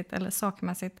produktmässigt eller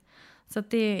sakmässigt. Så att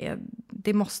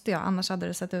det måste jag, annars hade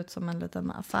det sett ut som en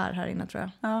liten affär här inne, tror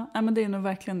jag. Ja, men det är nog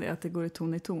verkligen det, att det går i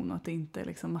ton och att det inte är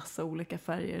liksom massa olika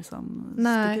färger som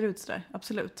sticker ut sådär.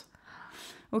 Absolut.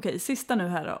 Okej, sista nu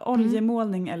här då.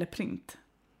 Oljemålning eller print?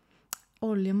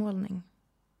 Oljemålning.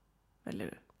 Väljer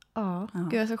du? Ja.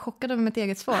 Gud, jag är så chockad över mitt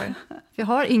eget svar. För jag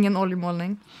har ingen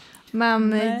oljemålning.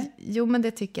 Men jo, men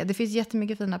det tycker jag. Det finns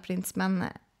jättemycket fina prints, men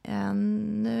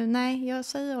nej, jag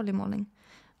säger oljemålning.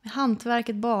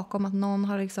 Hantverket bakom att någon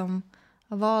har liksom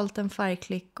valt en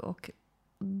färgklick och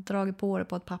dragit på det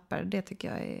på ett papper, det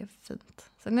tycker jag är fint.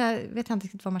 Sen vet jag inte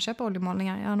riktigt var man köper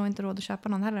oljemålningar. Jag har nog inte råd att köpa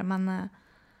någon heller, men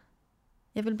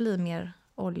jag vill bli mer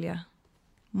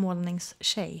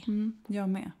oljemålningstjej. Jag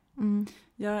med.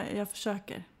 Jag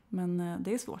försöker, men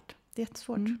det är svårt. Det är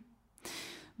jättesvårt.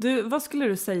 Du, vad skulle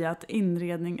du säga att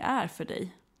inredning är för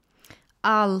dig?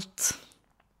 Allt.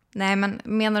 Nej, men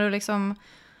menar du liksom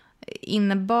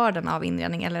innebörden av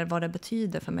inredning eller vad det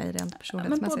betyder för mig rent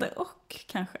personlighetsmässigt? Men både och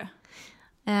kanske.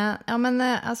 Ja, men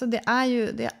alltså det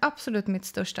är absolut mitt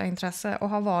största intresse och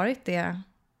har varit det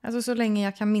alltså så länge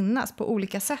jag kan minnas på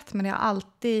olika sätt, men det har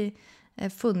alltid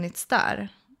funnits där.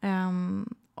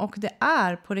 Och det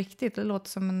är på riktigt, det låter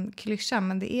som en klyscha,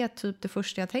 men det är typ det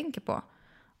första jag tänker på.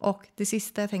 Och det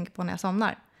sista jag tänker på när jag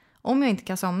somnar. Om jag inte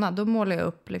kan somna, då målar jag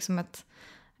upp liksom ett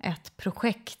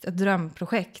projekt, ett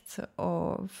drömprojekt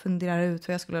och funderar ut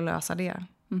hur jag skulle lösa det.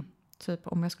 Typ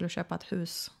om jag skulle köpa ett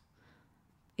hus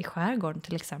i skärgården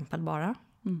till exempel bara.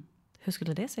 Hur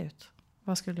skulle det se ut?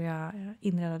 Vad skulle jag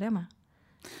inreda det med?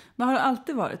 Men har det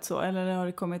alltid varit så? Eller har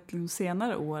det kommit liksom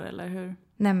senare år? Eller hur?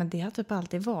 Nej, men det har typ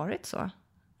alltid varit så.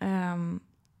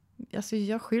 Alltså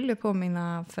jag skyller på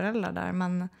mina föräldrar där.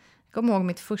 Men jag kommer ihåg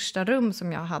mitt första rum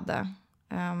som jag hade.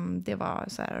 Det var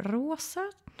så här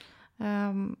rosa.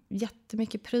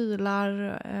 Jättemycket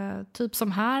prylar. Typ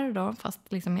som här då.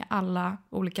 Fast liksom i alla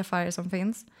olika färger som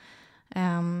finns.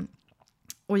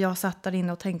 Och jag satt där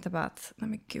inne och tänkte bara att nej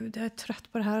men gud, jag är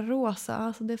trött på det här rosa.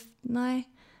 Alltså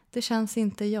det känns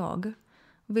inte jag.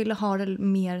 Jag ville ha det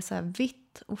mer så här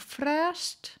vitt och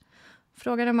fräscht.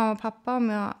 Frågade mamma och pappa om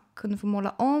jag kunde få måla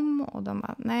om. Och de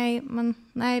bara,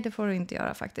 nej det får du inte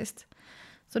göra faktiskt.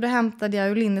 Så då hämtade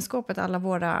jag ur linneskåpet alla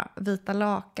våra vita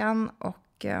lakan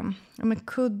och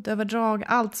kuddöverdrag,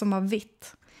 allt som var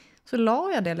vitt. Så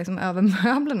la jag det liksom över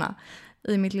möblerna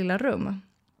i mitt lilla rum.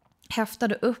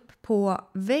 Häftade upp på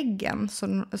väggen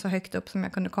så högt upp som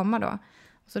jag kunde komma då.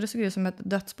 Så det såg ut som ett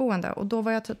dödsboende. Och då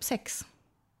var jag typ 6.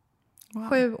 Wow.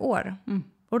 7 år.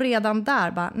 Och redan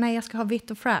där bara, nej jag ska ha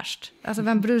vitt och fräscht. Alltså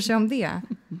vem bryr sig om det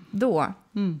då?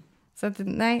 Så att,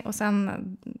 nej, och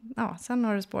sen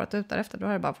har det spårat ut därefter. Då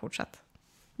har det bara fortsatt.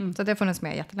 Så det har funnits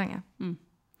med jättelänge.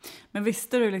 Men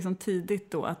visste du liksom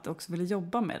tidigt då att du också ville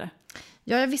jobba med det?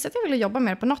 Ja, jag visste att jag ville jobba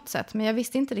med det på något sätt. Men jag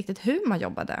visste inte riktigt hur man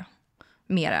jobbade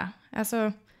med det.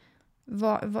 Alltså,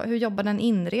 hur jobbade en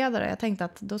inredare? Jag tänkte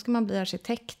att då ska man bli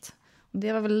arkitekt. Och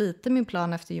det var väl lite min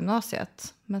plan efter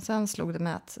gymnasiet. Men sen slog det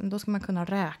med att då ska man kunna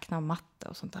räkna och matte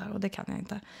och sånt där. Och det kan jag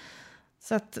inte.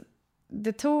 Så att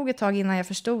det tog ett tag innan jag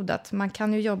förstod att man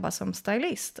kan ju jobba som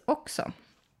stylist också.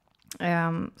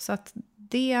 Så att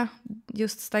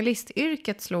just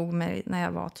stylistyrket slog mig när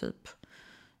jag var typ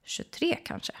 23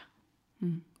 kanske.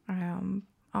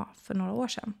 För några år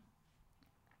sedan.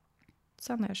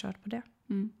 Sen har jag kört på det.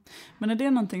 Men är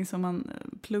det någonting som man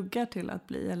pluggar till att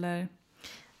bli eller?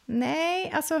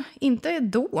 Nej, alltså inte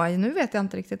då. Nu vet jag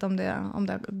inte riktigt om det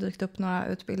har dykt upp några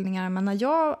utbildningar. Men när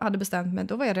jag hade bestämt mig,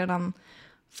 då var jag redan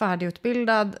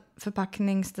färdigutbildad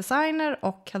förpackningsdesigner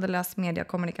och hade läst media och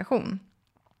kommunikation.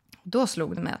 Då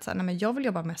slog det mig att men jag vill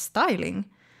jobba med styling.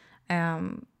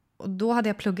 Och då hade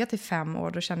jag pluggat i 5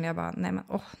 år. Då kände jag bara,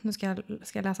 nu ska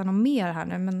jag läsa något mer här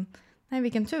nu. Men nej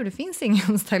vilken tur, det finns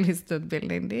ingen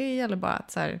stylistutbildning. Det gäller bara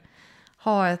att så här,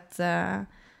 ha ett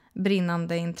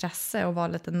brinnande intresse och vara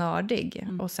lite nördig.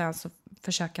 Och sen så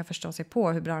försöka förstå sig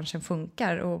på hur branschen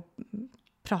funkar och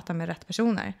prata med rätt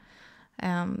personer.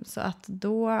 Så att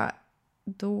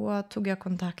då tog jag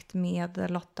kontakt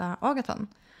med Lotta Agaton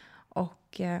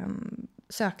och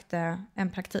sökte en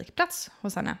praktikplats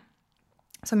hos henne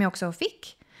som jag också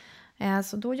fick.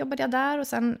 Så då jobbade jag där och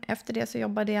sen efter det så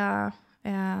jobbade jag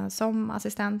som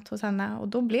assistent hos henne. Och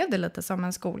då blev det lite som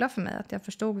en skola för mig, att jag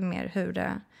förstod mer hur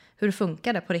det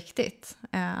funkade på riktigt.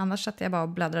 Annars satt jag bara och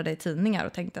bläddrade i tidningar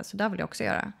och tänkte så där vill jag också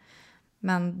göra.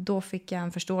 Men då fick jag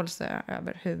en förståelse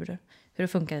över hur det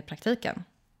funkar i praktiken.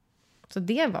 Så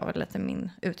det var väl lite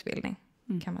min utbildning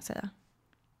kan man säga.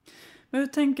 Men hur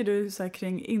tänker du så här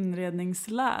kring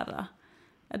inredningslära?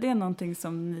 Är det någonting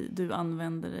som du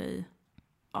använder dig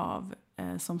av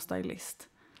som stylist?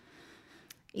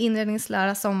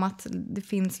 Inredningslära som att det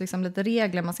finns liksom lite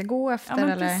regler man ska gå efter? Ja, men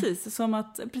eller? precis. Som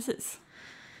att, precis.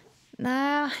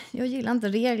 Nej, jag gillar inte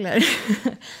regler.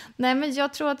 Nej, men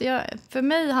jag tror att för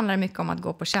mig handlar det mycket om att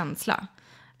gå på känsla.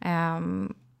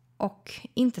 Och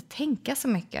inte tänka så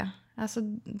mycket. Alltså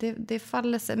det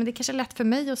faller sig, men det är kanske lätt för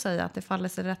mig att säga att det faller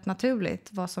sig rätt naturligt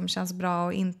vad som känns bra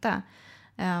och inte.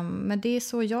 Men det är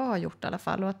så jag har gjort i alla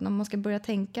fall. Och att när man ska börja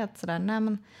tänka att sådär, nej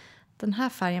men den här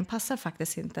färgen passar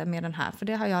faktiskt inte med den här. För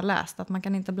det har jag läst, att man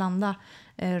kan inte blanda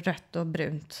rött och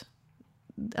brunt.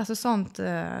 Alltså sånt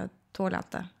tål jag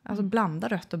inte. Alltså blanda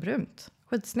rött och brunt.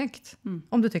 Skitsnyggt,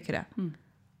 om du tycker det.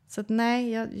 Så att,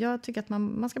 nej, jag tycker att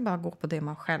man ska bara gå på det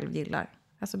man själv gillar.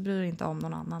 Alltså bryr inte om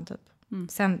någon annan typ.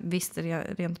 Sen visst är det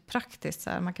rent praktiskt så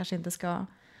här, man kanske inte ska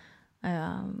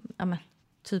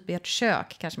typ i ett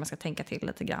kök kanske man ska tänka till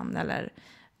lite grann, eller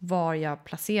var jag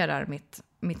placerar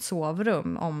mitt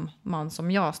sovrum om man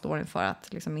som jag står inför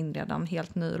att liksom inreda en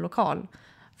helt ny lokal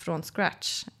från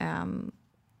scratch.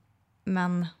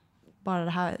 Men bara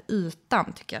det här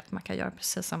ytan tycker jag att man kan göra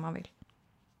precis som man vill.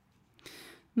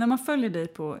 När man följer dig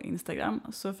på Instagram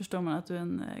så förstår man att du är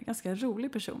en ganska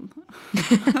rolig person.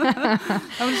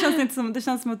 Ja, men det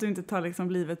känns som att du inte tar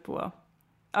liksom livet på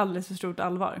alldeles för stort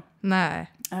allvar.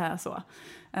 Nej. Så.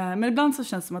 Men ibland så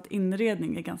känns det som att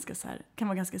inredning är ganska så här, kan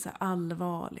vara ganska så här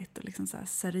allvarligt och liksom så här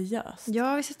seriöst.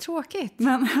 Ja, visst är det tråkigt.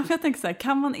 Men jag tänker så här,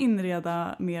 kan man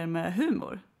inreda mer med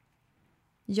humor?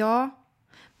 Ja,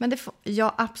 men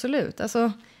ja, absolut.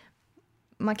 Alltså,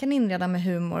 man kan inreda med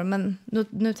humor, men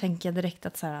nu tänker jag direkt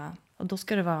att så här, och då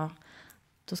ska det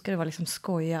vara liksom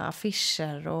skoja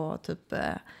affischer och typ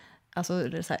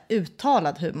alltså så här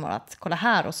uttalad humor, att kolla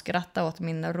här och skratta åt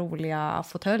min roliga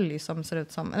fåtölj som ser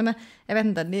ut som, men jag vet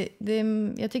inte,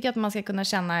 jag tycker att man ska kunna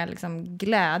känna liksom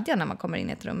glädje när man kommer in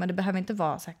i ett rum, men det behöver inte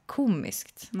vara så här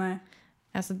komiskt. Nej.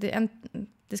 Alltså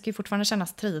det ska ju fortfarande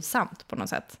kännas trivsamt på något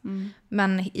sätt.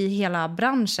 Men i hela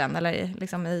branschen eller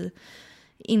liksom i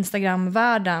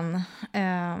Instagram-världen,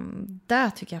 där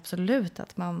tycker jag absolut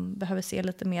att man behöver se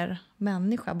lite mer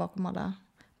människa bakom alla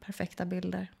perfekta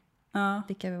bilder. Ja.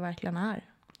 Vilka vi verkligen är.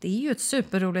 Det är ju ett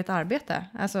superroligt arbete.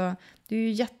 Alltså, det är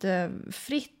ju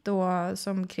jättefritt, och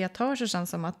som kreatör så känns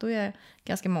det som att då är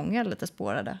ganska många lite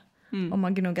spårade. Om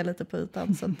man gnuggar lite på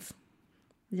ytan. Så att,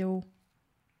 jo,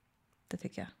 det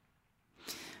tycker jag.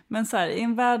 Men så här, i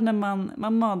en värld när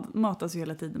man matas ju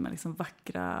hela tiden med liksom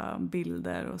vackra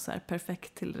bilder och så här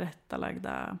perfekt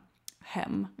tillrättalagda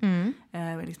hem.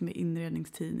 Liksom med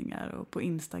inredningstidningar och på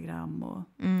Instagram och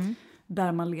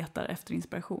där man letar efter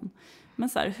inspiration. Men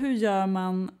så här, hur gör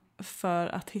man för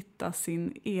att hitta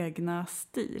sin egna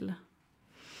stil?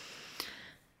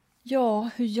 Ja,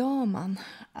 hur gör man?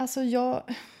 Alltså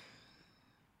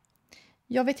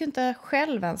jag vet ju inte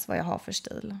själv ens vad jag har för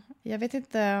stil. Jag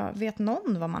vet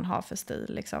någon vad man har för stil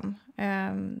liksom.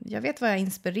 Jag vet vad jag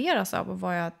inspireras av och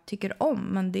vad jag tycker om,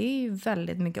 men det är ju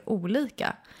väldigt mycket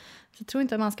olika. Så jag tror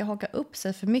inte att man ska haka upp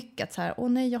sig för mycket, att så här,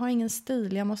 nej, jag har ingen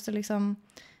stil, jag måste liksom,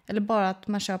 eller bara att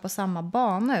man kör på samma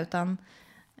bana, utan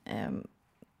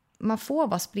man får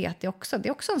vara spretig också. Det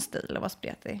är också en stil att vara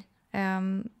spretig.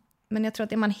 Men jag tror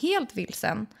att är man helt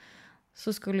vilsen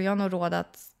så skulle jag nog råda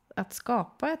att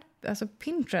skapa alltså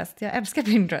Pinterest, jag älskar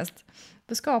Pinterest.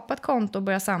 Skapa ett konto och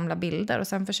börja samla bilder och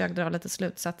sen försöka dra lite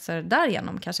slutsatser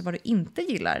därigenom. Kanske vad du inte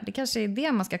gillar. Det kanske är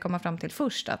det man ska komma fram till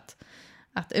först,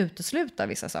 att utesluta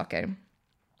vissa saker.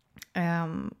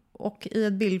 Och i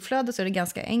ett bildflöde så är det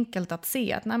ganska enkelt att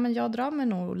se att nej, men jag drar mig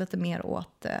nog lite mer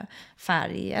åt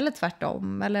färg eller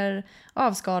tvärtom. Eller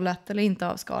avskalat eller inte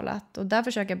avskalat. Och där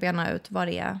försöker jag bena ut vad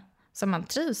det är som man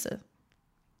trivs i.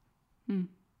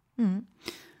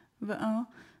 Ja.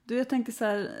 Du, jag tänker så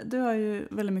här, du har ju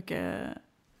väldigt mycket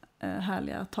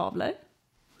härliga tavlor.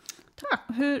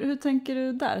 Hur tänker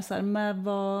du där så här, med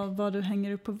vad du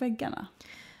hänger upp på väggarna?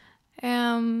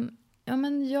 Ja,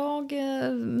 men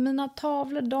mina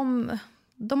tavlor,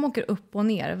 de åker upp och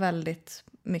ner väldigt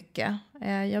mycket.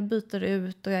 Jag byter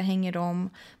ut och jag hänger dem.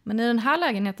 Men i den här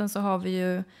lägenheten så har vi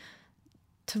ju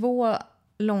 2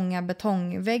 långa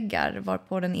betongväggar,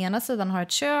 varpå den ena sidan har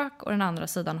ett kök och den andra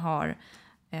sidan har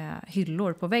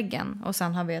hyllor på väggen. Och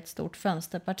sen har vi ett stort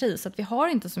fönsterparti, så att vi har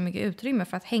inte så mycket utrymme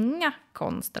för att hänga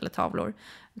konst eller tavlor.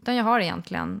 Utan jag har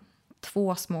egentligen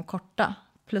 2 små korta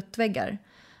pluttväggar.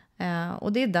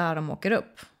 Och det är där de åker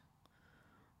upp.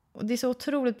 Och det är så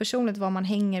otroligt personligt vad man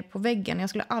hänger på väggen. Jag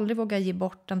skulle aldrig våga ge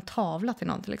bort en tavla till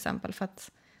någon till exempel. För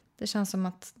att det känns som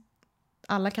att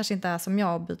alla kanske inte är som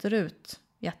jag och byter ut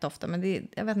jätteofta. Men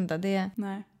jag vet inte,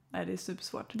 Nej, det är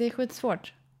supersvårt. Det är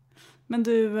skitsvårt. Men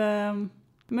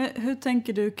hur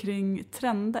tänker du kring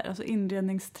trender, alltså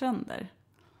inredningstrender?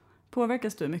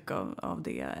 Påverkas du mycket av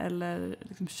det, eller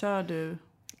liksom kör du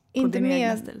på din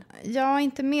egen stil? Ja,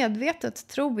 inte medvetet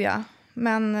tror jag,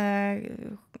 men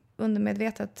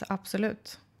undermedvetet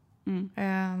absolut.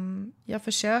 Jag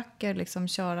försöker liksom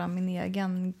köra min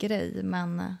egen grej,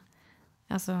 men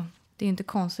alltså, det är ju inte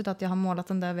konstigt att jag har målat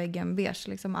den där väggen beige.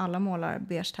 Liksom alla målar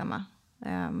beige hemma.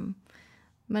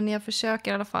 Men jag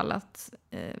försöker i alla fall att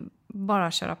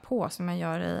bara köra på som jag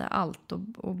gör i allt.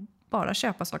 Och bara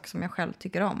köpa saker som jag själv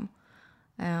tycker om.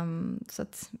 Så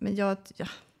att, men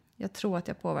jag tror att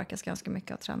jag påverkas ganska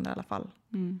mycket av trender i alla fall.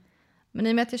 Men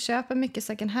i och med att jag köper mycket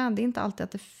second hand, det är inte alltid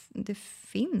att det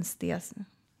finns det.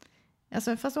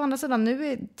 Alltså, fast å andra sidan,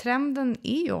 trenden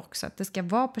är ju också att det ska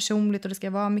vara personligt och det ska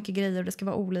vara mycket grejer och det ska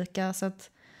vara olika. Så att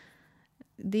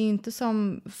det är ju inte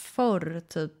som förr,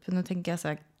 typ, nu tänker jag så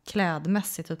här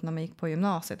klädmässigt, typ när man gick på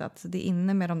gymnasiet, att det är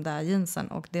inne med de där jeansen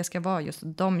och det ska vara just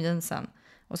de jeansen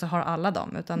och så har alla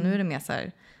dem. Utan nu är det mer så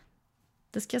här,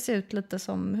 det ska se ut lite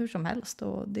som hur som helst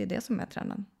och det är det som är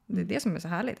trenden. Det är det som är så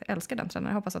härligt. Jag älskar den trenden.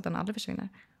 Jag hoppas att den aldrig försvinner.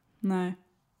 Nej.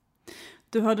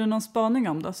 Du hade någon spaning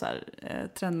om då så här,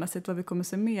 trendmässigt vad vi kommer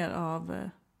se mer av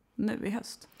nu i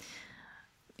höst?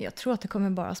 Jag tror att det kommer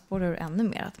bara spåra ur ännu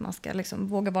mer. Att man ska liksom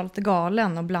våga vara lite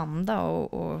galen och blanda.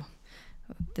 Och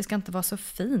det ska inte vara så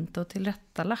fint och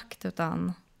tillrättalagt,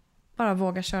 utan bara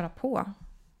våga köra på.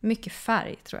 Mycket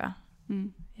färg tror jag.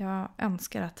 Jag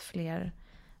önskar att fler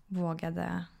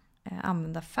vågade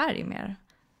använda färg mer.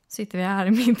 Sitter vi här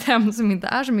i mitt hem som inte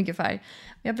är så mycket färg.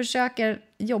 Jag försöker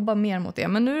jobba mer mot det.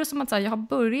 Men nu är det som att jag har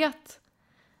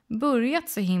börjat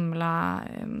så himla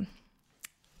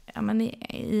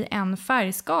i en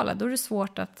färgskala. Då är det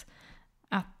svårt att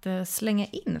slänga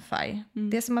in färg.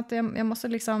 Det är som att jag måste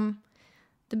liksom...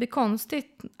 Det blir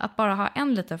konstigt att bara ha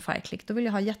en liten färgklick. Då vill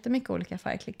jag ha jättemycket olika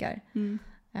färgklickar.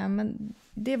 Men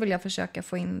det vill jag försöka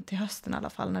få in till hösten i alla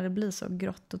fall. När det blir så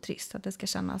grått och trist. Att det ska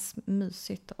kännas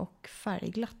mysigt och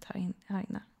färgglatt här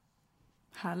inne.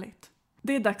 Härligt.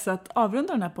 Det är dags att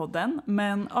avrunda den här podden.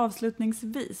 Men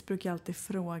avslutningsvis brukar jag alltid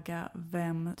fråga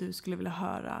vem du skulle vilja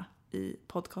höra i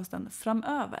podcasten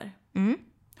framöver.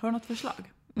 Har du något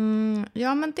förslag?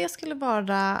 Ja, men det skulle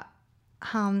vara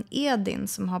han Edin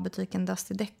som har butiken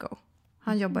Dusty Deco.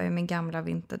 Han jobbar ju med gamla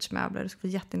vintage-möbler. Det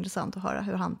skulle vara jätteintressant att höra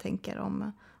hur han tänker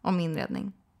om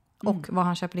inredning. Och vad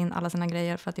han köper in alla sina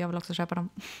grejer, för att jag vill också köpa dem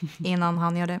innan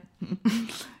han gör det.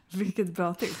 Vilket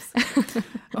bra tips.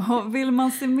 Och vill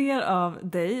man se mer av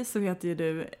dig så heter ju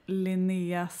du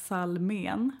Linnea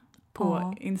Salmén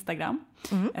på Instagram.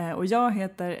 Och jag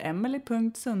heter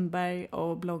Emily.Sundberg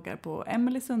och bloggar på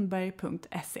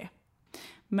emilysundberg.se.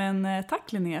 Men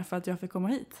tack Linnea för att jag fick komma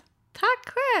hit.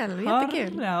 Tack själv,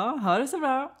 jättekul. Ha det så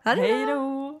bra. Hej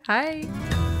då. Hej.